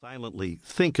Silently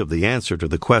think of the answer to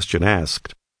the question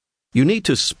asked. You need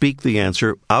to speak the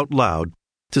answer out loud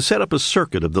to set up a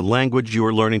circuit of the language you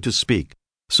are learning to speak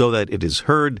so that it is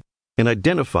heard and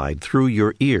identified through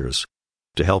your ears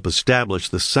to help establish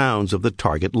the sounds of the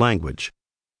target language.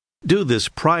 Do this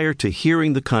prior to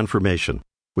hearing the confirmation,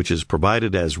 which is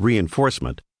provided as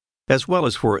reinforcement, as well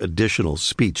as for additional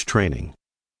speech training.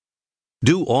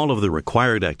 Do all of the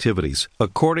required activities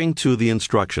according to the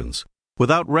instructions,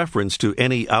 without reference to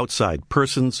any outside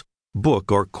persons,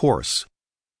 book, or course.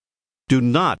 Do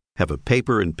not have a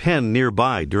paper and pen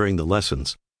nearby during the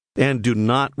lessons, and do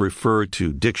not refer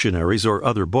to dictionaries or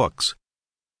other books.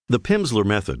 The Pimsleur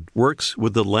method works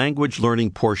with the language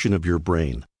learning portion of your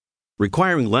brain,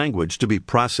 requiring language to be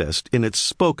processed in its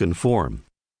spoken form.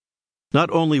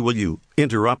 Not only will you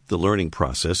interrupt the learning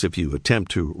process if you attempt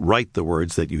to write the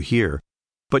words that you hear,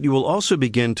 but you will also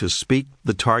begin to speak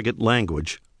the target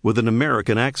language with an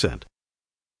American accent.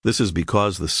 This is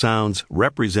because the sounds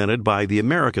represented by the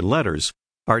American letters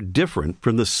are different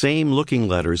from the same-looking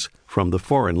letters from the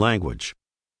foreign language.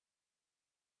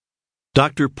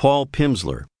 Dr. Paul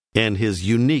Pimsleur and his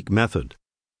unique method.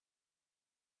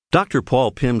 Dr.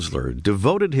 Paul Pimsleur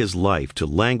devoted his life to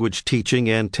language teaching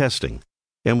and testing,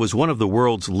 and was one of the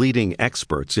world's leading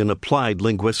experts in applied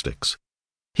linguistics.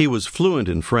 He was fluent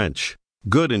in French,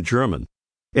 good in German,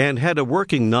 and had a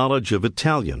working knowledge of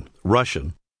Italian,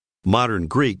 Russian, modern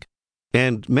Greek,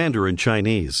 and Mandarin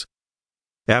Chinese.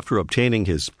 After obtaining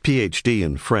his Ph.D.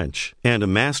 in French and a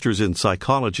master's in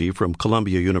psychology from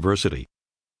Columbia University,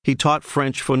 he taught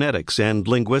French phonetics and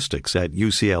linguistics at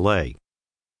UCLA.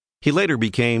 He later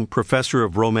became professor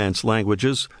of Romance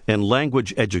languages and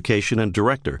language education and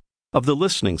director of the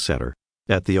Listening Center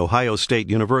at The Ohio State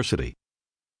University,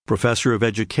 professor of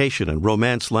education and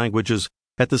Romance languages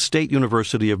at the State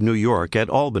University of New York at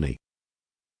Albany,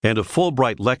 and a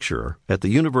Fulbright lecturer at the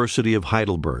University of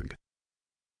Heidelberg.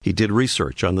 He did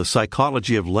research on the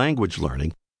psychology of language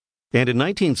learning, and in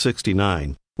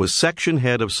 1969 was section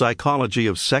head of psychology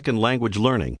of second language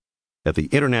learning at the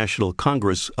International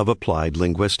Congress of Applied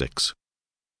Linguistics.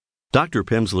 Dr.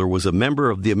 Pimsleur was a member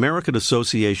of the American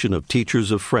Association of Teachers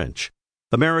of French,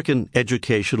 American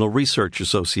Educational Research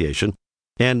Association,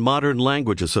 and Modern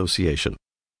Language Association,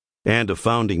 and a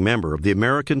founding member of the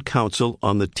American Council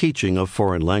on the Teaching of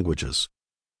Foreign Languages.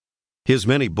 His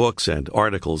many books and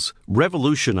articles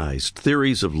revolutionized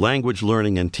theories of language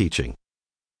learning and teaching.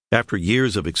 After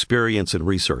years of experience and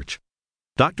research,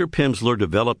 Dr. Pimsleur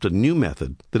developed a new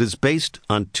method that is based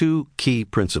on two key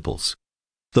principles: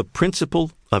 the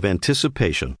principle of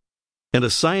anticipation and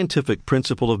a scientific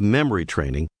principle of memory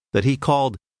training that he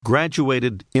called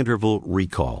graduated interval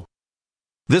recall.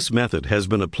 This method has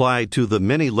been applied to the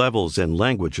many levels and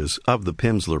languages of the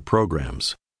Pimsleur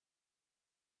programs.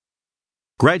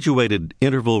 Graduated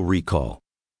interval recall.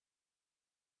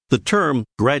 The term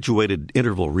graduated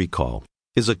interval recall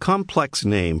is a complex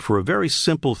name for a very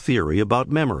simple theory about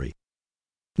memory.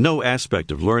 No aspect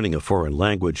of learning a foreign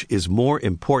language is more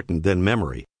important than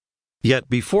memory. Yet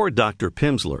before Dr.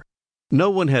 Pimsleur, no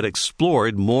one had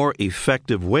explored more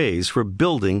effective ways for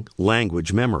building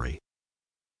language memory.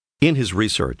 In his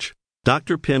research,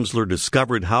 Dr. Pimsleur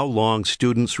discovered how long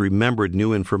students remembered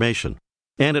new information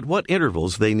and at what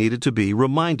intervals they needed to be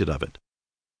reminded of it.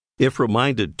 If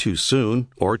reminded too soon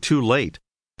or too late,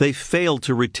 they failed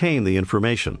to retain the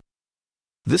information.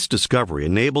 This discovery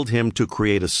enabled him to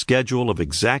create a schedule of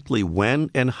exactly when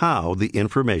and how the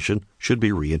information should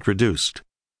be reintroduced.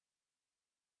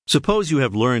 Suppose you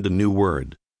have learned a new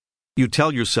word. You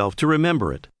tell yourself to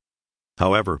remember it.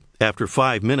 However, after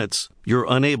 5 minutes, you're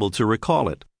unable to recall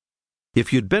it.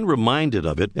 If you'd been reminded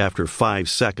of it after 5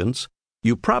 seconds,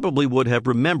 you probably would have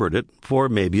remembered it for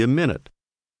maybe a minute,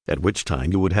 at which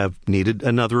time you would have needed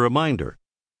another reminder.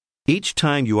 Each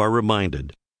time you are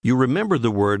reminded, you remember the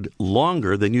word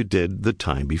longer than you did the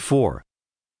time before.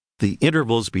 The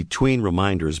intervals between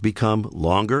reminders become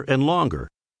longer and longer,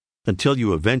 until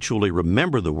you eventually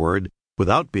remember the word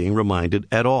without being reminded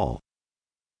at all.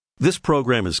 This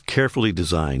program is carefully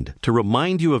designed to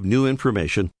remind you of new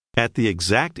information at the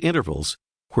exact intervals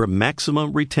where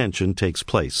maximum retention takes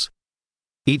place.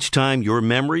 Each time your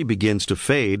memory begins to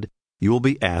fade, you will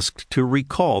be asked to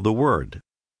recall the word.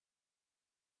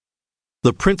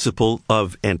 The principle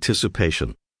of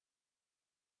anticipation.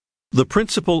 The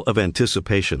principle of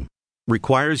anticipation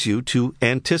requires you to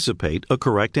anticipate a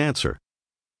correct answer.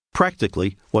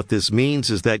 Practically, what this means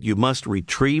is that you must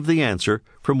retrieve the answer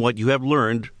from what you have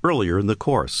learned earlier in the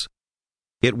course.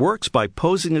 It works by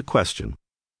posing a question,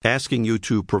 asking you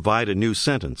to provide a new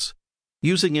sentence,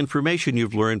 using information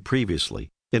you've learned previously,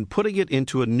 and putting it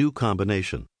into a new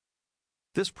combination.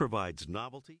 This provides novelty.